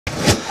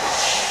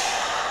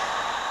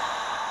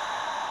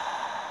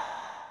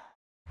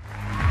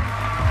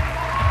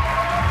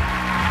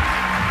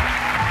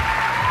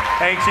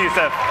Thanks,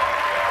 Yusuf.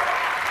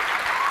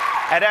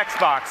 At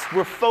Xbox,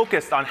 we're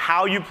focused on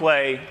how you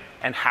play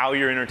and how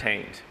you're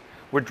entertained.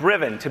 We're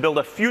driven to build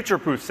a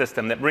future-proof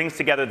system that brings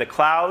together the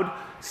cloud,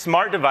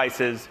 smart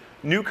devices,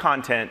 new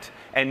content,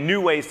 and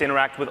new ways to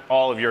interact with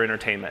all of your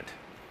entertainment.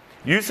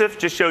 Yusuf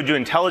just showed you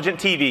intelligent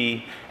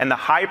TV and the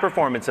high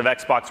performance of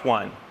Xbox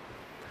One.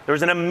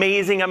 There's an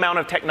amazing amount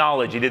of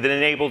technology that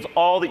enables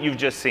all that you've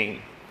just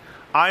seen.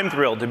 I'm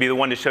thrilled to be the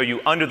one to show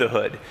you under the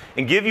hood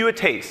and give you a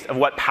taste of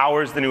what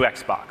powers the new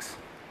Xbox.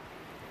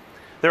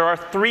 There are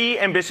 3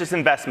 ambitious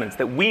investments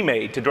that we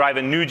made to drive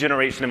a new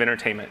generation of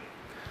entertainment.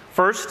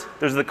 First,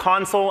 there's the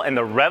console and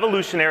the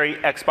revolutionary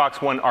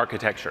Xbox One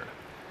architecture.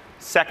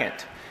 Second,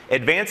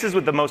 advances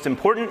with the most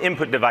important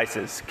input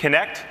devices,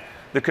 Kinect,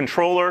 the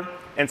controller,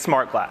 and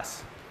Smart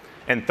Glass.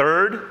 And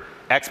third,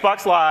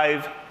 Xbox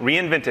Live,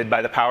 reinvented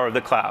by the power of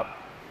the cloud.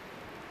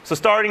 So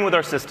starting with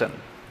our system.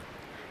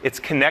 It's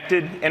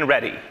connected and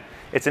ready.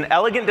 It's an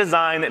elegant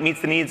design that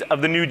meets the needs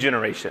of the new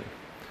generation.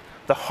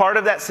 The heart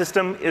of that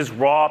system is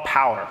raw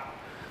power.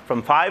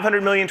 From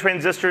 500 million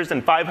transistors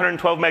and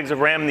 512 megs of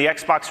RAM in the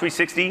Xbox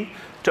 360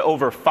 to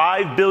over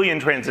 5 billion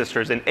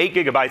transistors and 8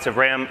 gigabytes of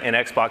RAM in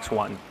Xbox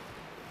One.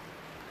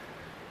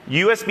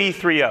 USB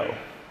 3.0,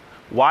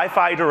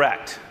 Wi-Fi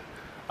Direct,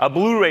 a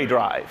Blu-ray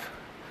drive,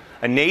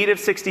 a native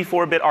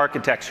 64-bit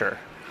architecture,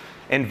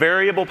 and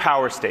variable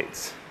power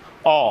states,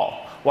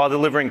 all while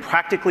delivering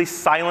practically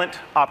silent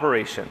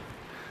operation.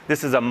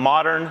 This is a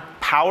modern,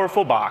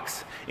 powerful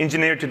box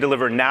engineered to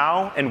deliver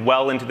now and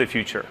well into the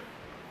future.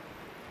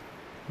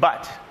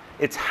 But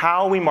it's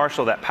how we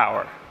marshal that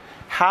power,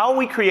 how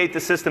we create the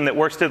system that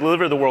works to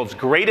deliver the world's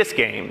greatest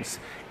games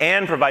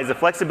and provides the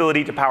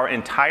flexibility to power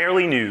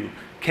entirely new,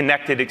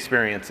 connected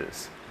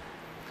experiences.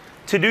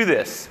 To do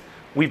this,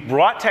 we've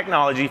brought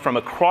technology from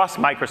across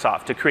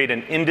Microsoft to create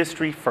an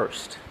industry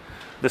first.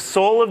 The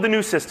soul of the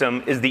new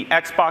system is the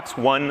Xbox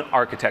One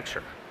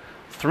architecture,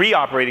 3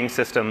 operating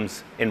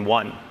systems in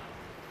one.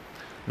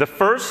 The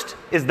first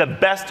is the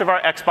best of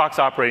our Xbox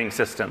operating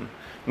system,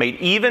 made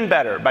even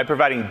better by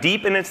providing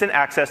deep and instant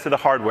access to the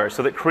hardware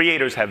so that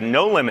creators have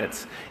no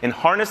limits in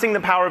harnessing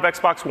the power of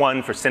Xbox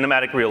One for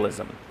cinematic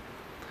realism.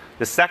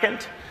 The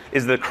second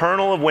is the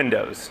kernel of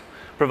Windows,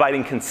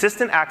 providing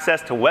consistent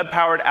access to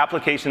web-powered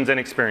applications and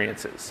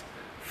experiences.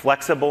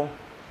 Flexible,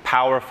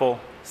 powerful,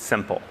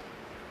 simple.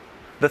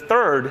 The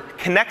third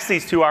connects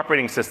these 2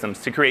 operating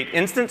systems to create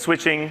instant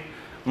switching,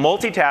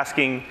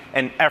 multitasking,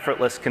 and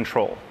effortless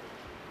control.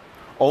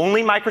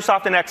 Only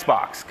Microsoft and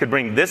Xbox could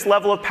bring this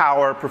level of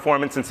power,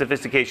 performance, and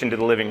sophistication to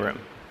the living room.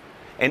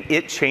 And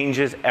it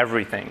changes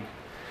everything.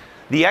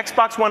 The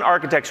Xbox One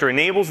architecture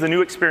enables the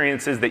new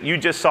experiences that you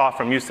just saw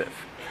from Yusuf.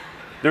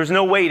 There's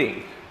no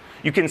waiting.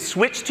 You can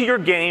switch to your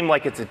game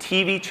like it's a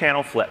TV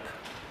channel flip.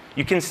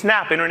 You can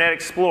snap Internet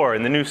Explorer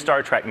in the new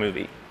Star Trek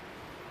movie.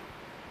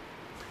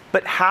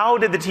 But how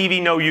did the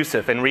TV know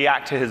Yusuf and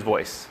react to his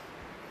voice?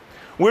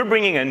 We're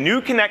bringing a new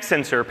Kinect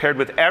sensor paired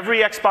with every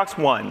Xbox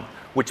One,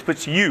 which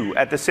puts you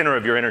at the center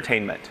of your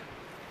entertainment.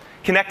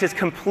 Kinect is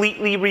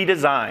completely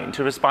redesigned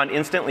to respond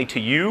instantly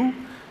to you,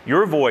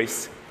 your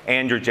voice,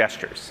 and your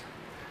gestures.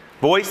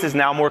 Voice is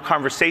now more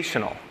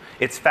conversational.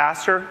 It's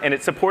faster, and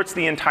it supports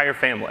the entire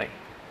family.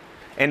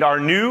 And our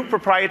new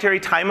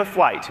proprietary time of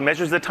flight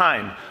measures the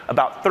time,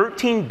 about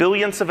 13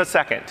 billionths of a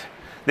second,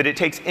 that it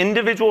takes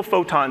individual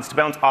photons to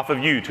bounce off of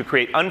you to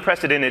create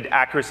unprecedented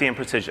accuracy and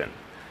precision.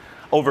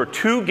 Over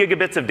 2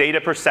 gigabits of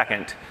data per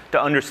second to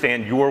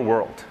understand your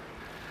world.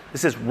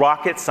 This is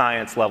rocket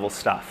science level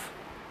stuff.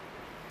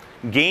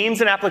 Games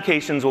and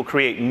applications will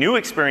create new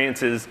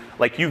experiences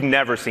like you've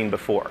never seen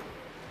before.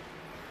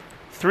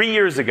 3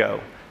 years ago,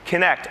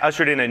 Kinect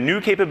ushered in a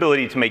new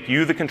capability to make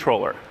you the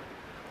controller.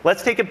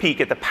 Let's take a peek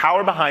at the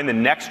power behind the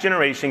next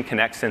generation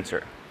Kinect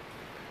sensor.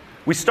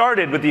 We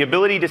started with the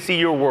ability to see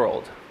your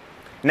world.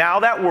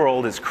 Now that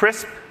world is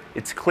crisp,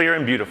 it's clear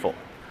and beautiful.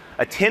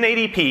 A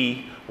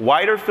 1080p,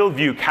 wider field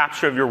view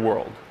capture of your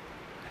world.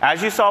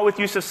 As you saw with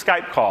Yusuf's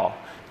Skype call,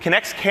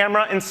 Kinect's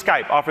camera and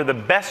Skype offer the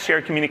best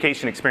shared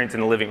communication experience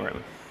in the living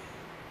room.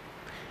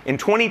 In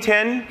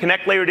 2010,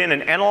 Kinect layered in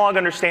an analog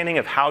understanding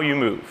of how you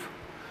move.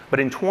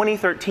 But in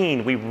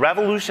 2013, we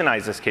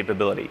revolutionized this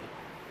capability.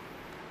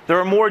 There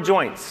are more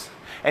joints,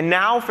 and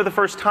now, for the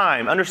first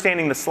time,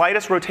 understanding the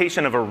slightest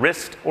rotation of a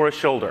wrist or a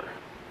shoulder.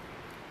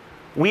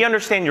 We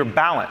understand your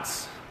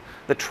balance,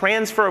 the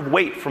transfer of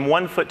weight from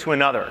one foot to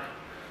another,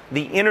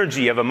 the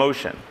energy of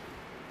emotion.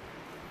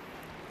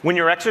 When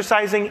you're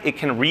exercising, it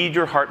can read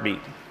your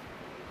heartbeat.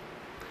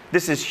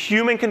 This is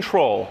human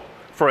control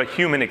for a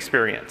human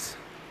experience.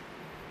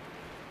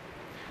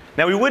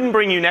 Now, we wouldn't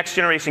bring you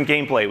next-generation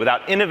gameplay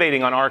without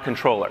innovating on our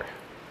controller.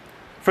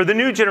 For the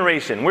new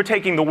generation, we're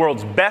taking the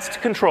world's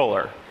best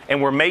controller,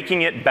 and we're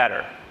making it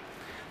better.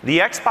 The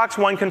Xbox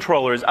One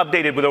controller is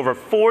updated with over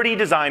 40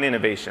 design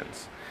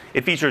innovations.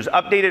 It features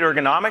updated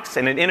ergonomics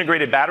and an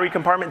integrated battery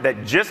compartment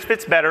that just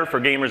fits better for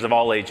gamers of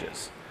all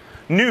ages.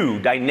 New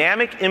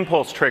dynamic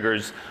impulse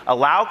triggers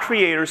allow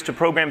creators to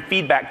program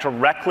feedback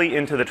directly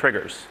into the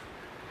triggers.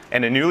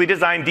 And a newly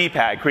designed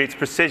D-pad creates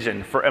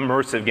precision for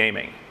immersive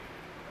gaming.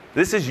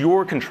 This is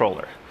your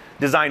controller,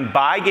 designed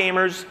by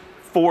gamers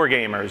for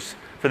gamers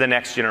for the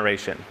next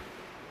generation.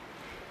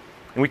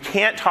 And we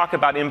can't talk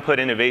about input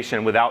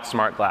innovation without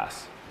smart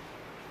glass.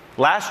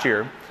 Last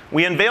year,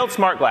 we unveiled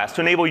smart glass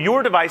to enable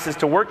your devices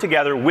to work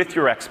together with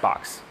your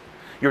Xbox.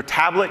 Your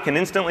tablet can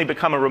instantly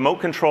become a remote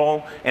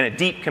control and a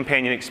deep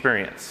companion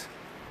experience.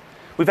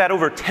 We've had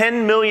over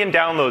 10 million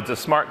downloads of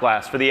smart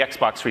glass for the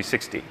Xbox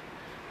 360.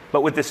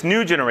 But with this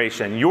new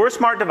generation, your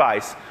smart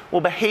device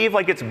will behave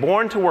like it's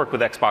born to work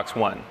with Xbox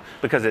One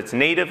because it's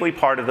natively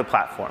part of the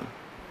platform.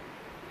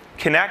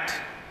 Connect,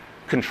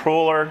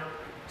 controller,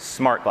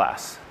 smart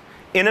glass.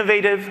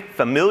 Innovative,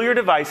 familiar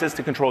devices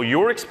to control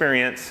your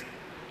experience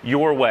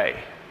your way.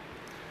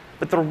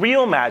 But the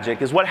real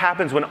magic is what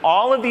happens when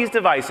all of these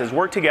devices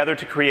work together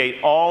to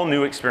create all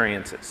new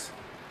experiences.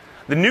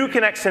 The new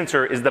Kinect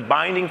sensor is the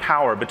binding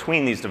power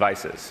between these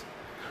devices.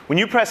 When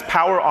you press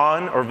power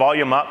on or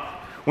volume up,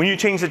 when you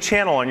change the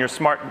channel on your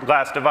smart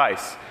glass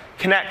device,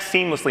 Kinect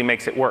seamlessly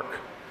makes it work.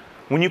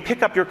 When you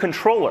pick up your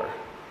controller,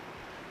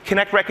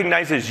 Kinect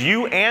recognizes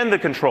you and the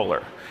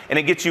controller, and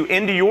it gets you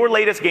into your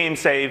latest game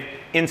save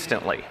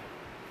instantly.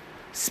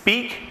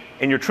 Speak,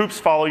 and your troops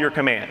follow your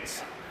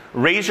commands.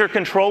 Raise your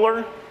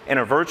controller, and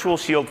a virtual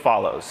shield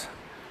follows.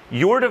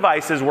 Your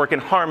devices work in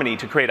harmony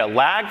to create a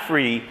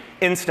lag-free,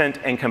 instant,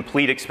 and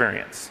complete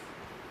experience.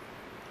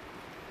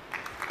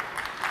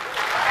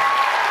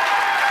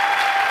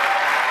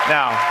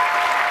 Now,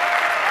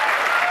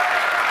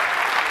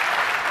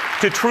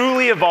 to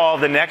truly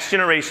evolve the next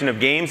generation of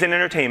games and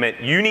entertainment,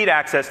 you need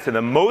access to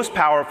the most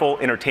powerful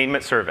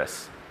entertainment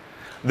service.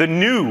 The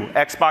new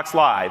Xbox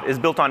Live is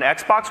built on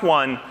Xbox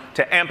One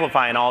to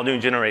amplify an all-new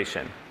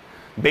generation.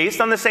 Based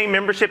on the same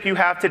membership you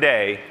have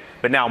today,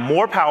 but now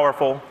more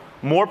powerful,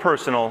 more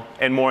personal,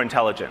 and more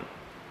intelligent.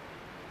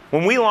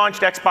 When we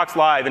launched Xbox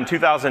Live in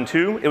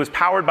 2002, it was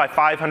powered by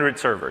 500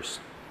 servers.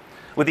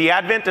 With the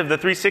advent of the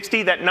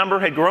 360, that number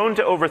had grown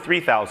to over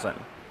 3,000.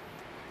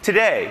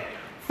 Today,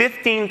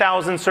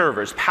 15,000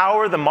 servers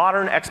power the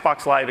modern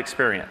Xbox Live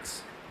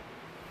experience.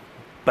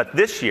 But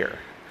this year,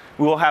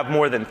 we will have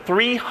more than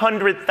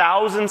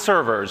 300,000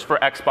 servers for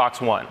Xbox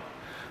One,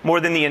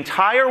 more than the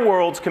entire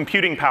world's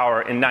computing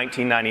power in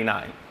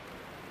 1999.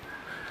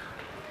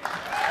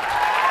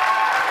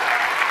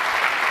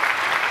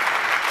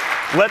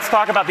 Let's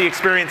talk about the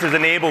experiences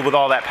enabled with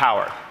all that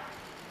power.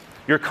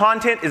 Your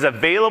content is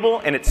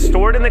available and it's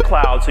stored in the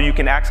cloud so you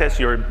can access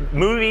your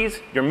movies,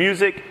 your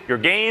music, your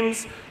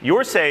games,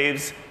 your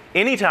saves,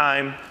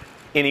 anytime,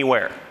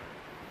 anywhere.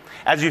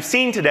 As you've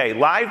seen today,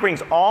 Live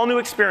brings all new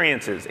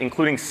experiences,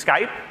 including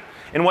Skype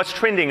and what's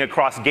trending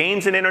across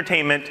games and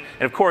entertainment,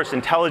 and of course,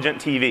 intelligent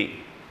TV.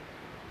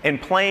 And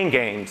playing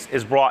games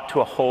is brought to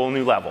a whole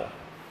new level.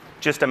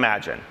 Just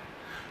imagine.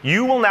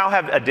 You will now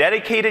have a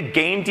dedicated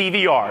game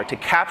DVR to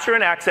capture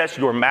and access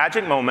your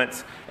magic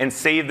moments and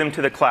save them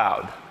to the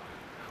cloud.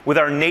 With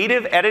our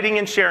native editing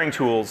and sharing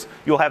tools,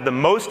 you'll have the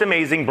most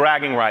amazing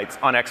bragging rights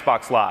on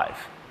Xbox Live.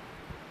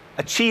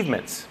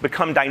 Achievements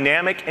become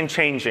dynamic and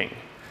changing.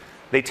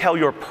 They tell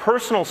your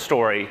personal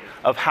story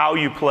of how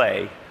you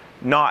play,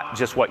 not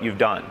just what you've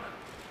done.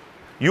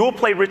 You will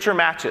play richer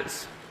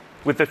matches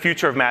with the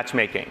future of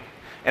matchmaking.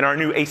 And our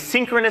new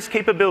asynchronous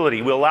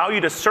capability will allow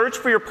you to search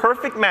for your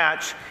perfect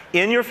match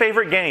in your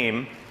favorite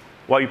game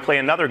while you play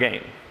another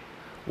game,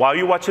 while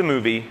you watch a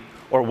movie,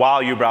 or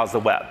while you browse the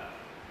web.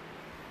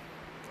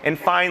 And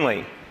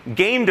finally,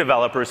 game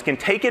developers can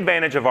take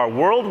advantage of our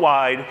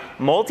worldwide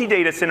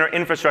multi-data center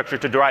infrastructure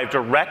to drive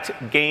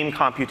direct game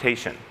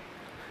computation.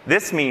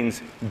 This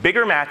means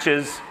bigger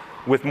matches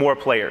with more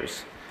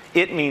players.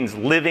 It means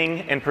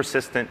living and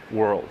persistent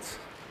worlds.